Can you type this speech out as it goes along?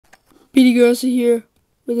Petey Girls are here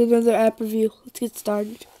with another app review. Let's get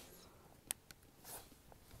started.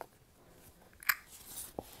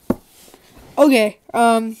 Okay,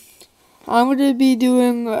 I'm gonna be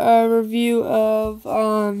doing a review of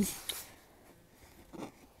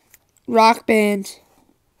Rock Band.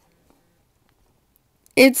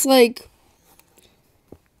 It's like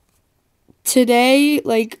today,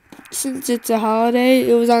 since it's a holiday,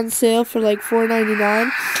 it was on sale for like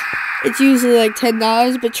 $4.99. It's usually like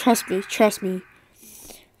 $10, but trust me,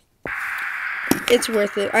 it's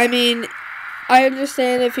worth it. I mean, I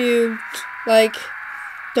understand if you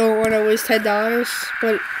don't want to waste $10,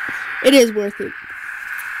 but it is worth it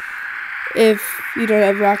if you don't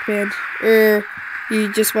have Rock Band or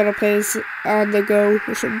you just want to play this on the go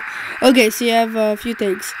or something. Okay, so you have a few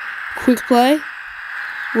things: Quick Play,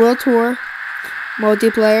 World Tour,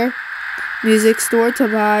 Multiplayer, Music Store to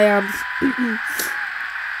buy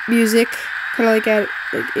music, kind of like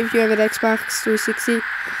if you have an Xbox 360,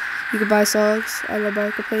 you can buy songs on the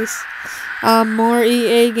marketplace. More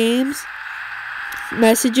EA games,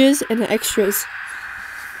 messages, and extras.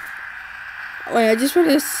 Wait, I just want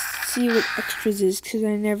to see what extras is because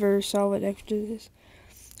I never saw what extras is.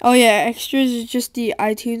 Oh yeah, extras is just the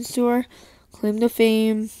iTunes store, claim to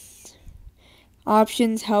fame,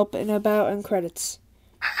 options, help, and about, and credits.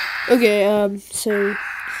 Okay, so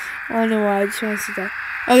I don't know why I just want to see that.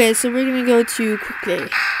 Okay, so we're gonna go to Quick Play.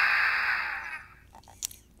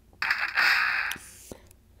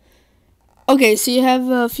 Okay, so you have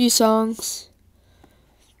a few songs.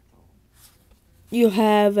 You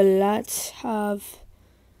have a lot of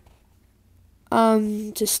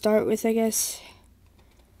to start with, I guess.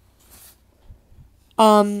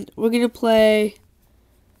 We're gonna play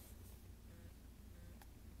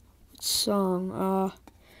what song?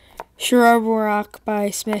 Sure Rock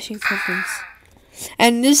by Smashing Pumpkins.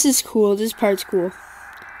 And this is cool. This part's cool.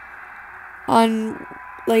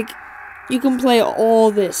 You can play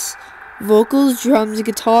all this: vocals, drums,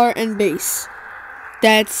 guitar, and bass.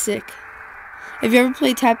 That's sick. If you ever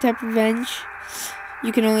play Tap Tap Revenge,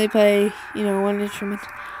 you can only play, one instrument.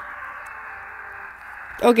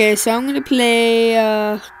 Okay, so I'm gonna play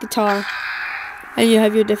guitar, and you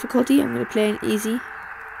have your difficulty. I'm gonna play an easy.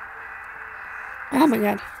 Oh my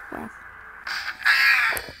god! Wow.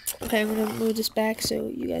 Okay, I'm gonna move this back so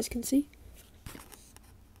you guys can see.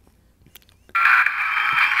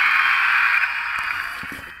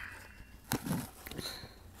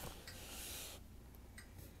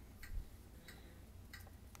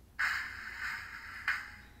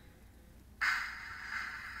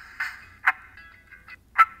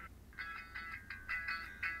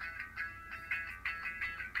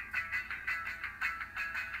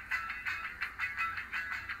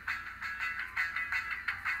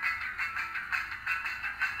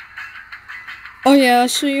 Oh yeah, I'll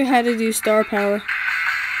show you how to do star power.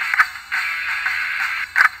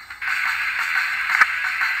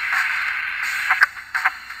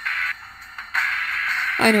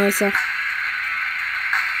 I know it's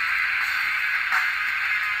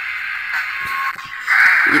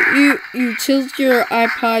you tilt your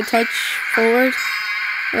iPod Touch forward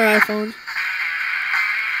or iPhone.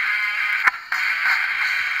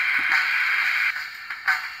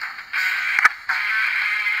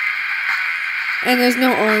 And there's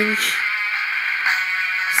no orange.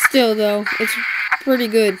 Still though, it's pretty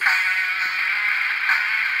good.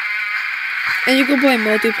 And you can play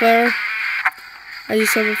multiplayer, as you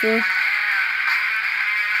said before.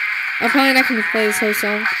 I'm probably not going to play this whole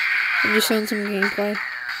song. I'm just showing some gameplay.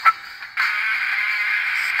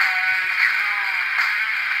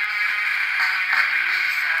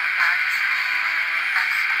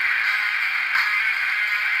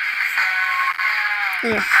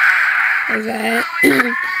 Yeah. Like that.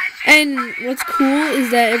 And what's cool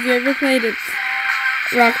is that if you ever played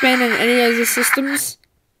Rock Band on any of the systems,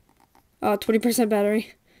 20%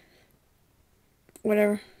 battery.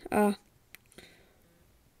 Whatever.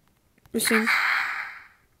 Machine.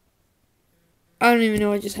 I don't even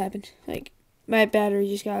know what just happened. My battery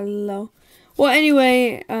just got low. Well,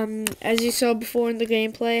 anyway, as you saw before in the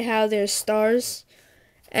gameplay, how there's stars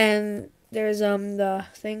and there's the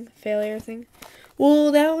failure thing.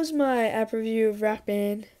 Well, that was my app review of Rock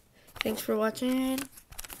Band. Thanks for watching.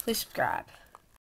 Please subscribe.